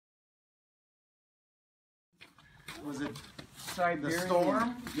was it Siberian, the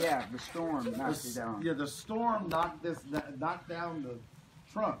storm? Yeah, the storm knocked it down. Yeah, the storm knocked down the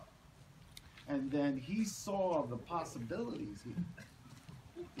trunk. And then he saw the possibilities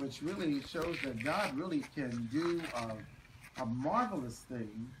here, which really shows that God really can do a marvelous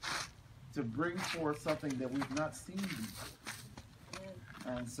thing to bring forth something that we've not seen before.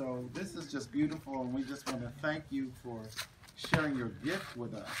 And so this is just beautiful, and we just want to thank you for sharing your gift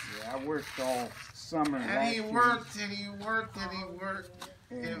with us. Yeah, I worked all summer. And he worked, and he worked, and he worked.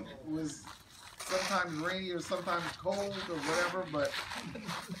 It was sometimes rainy or sometimes cold or whatever, but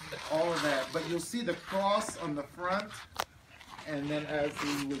all of that. But you'll see the cross on the front, and then as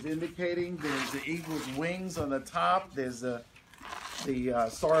he was indicating, there's the eagle's wings on the top. There's the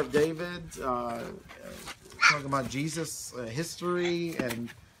Star of David, talking about Jesus' history, and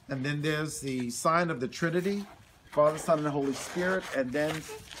then there's the sign of the Trinity, Father, Son, and the Holy Spirit, and then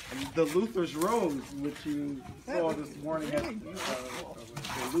the Luther's Rose, which you saw this morning.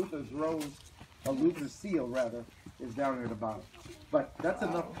 The Luther's Rose, or Luther's seal, rather, is down at the bottom. But that's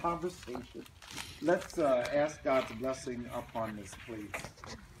enough conversation. Let's ask God's blessing upon this, please.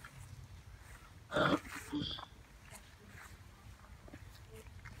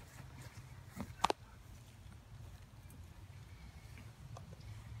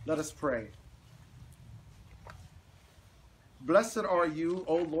 Let us pray. Blessed are you,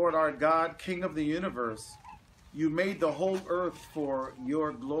 O Lord our God, King of the universe. You made the whole earth for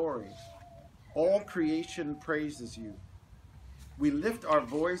your glory. All creation praises you. We lift our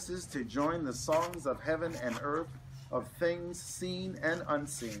voices to join the songs of heaven and earth, of things seen and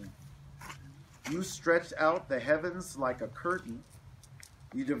unseen. You stretched out the heavens like a curtain.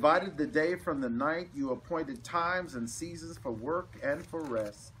 You divided the day from the night. You appointed times and seasons for work and for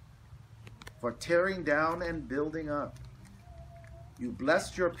rest, for tearing down and building up. You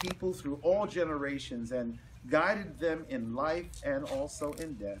blessed your people through all generations and guided them in life and also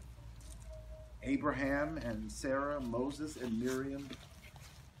in death. Abraham and Sarah, Moses and Miriam,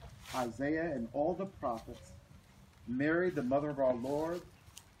 Isaiah and all the prophets, Mary, the mother of our Lord,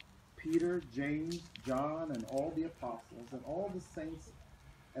 Peter, James, John, and all the apostles, and all the saints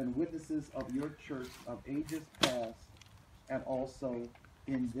and witnesses of your church of ages past, and also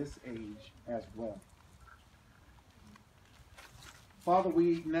in this age as well. Father,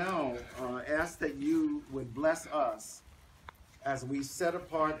 we now ask that you would bless us as we set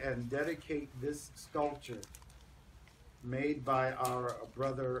apart and dedicate this sculpture made by our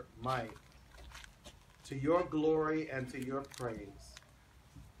brother Mike to your glory and to your praise.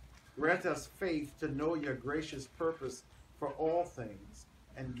 Grant us faith to know your gracious purpose for all things,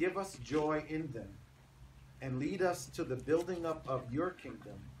 and give us joy in them, and lead us to the building up of your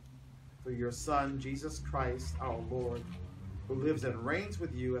kingdom through your Son, Jesus Christ, our Lord, who lives and reigns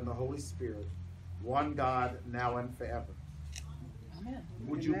with you in the Holy Spirit, one God, now and forever. Amen.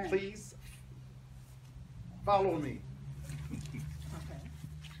 Would you please follow me?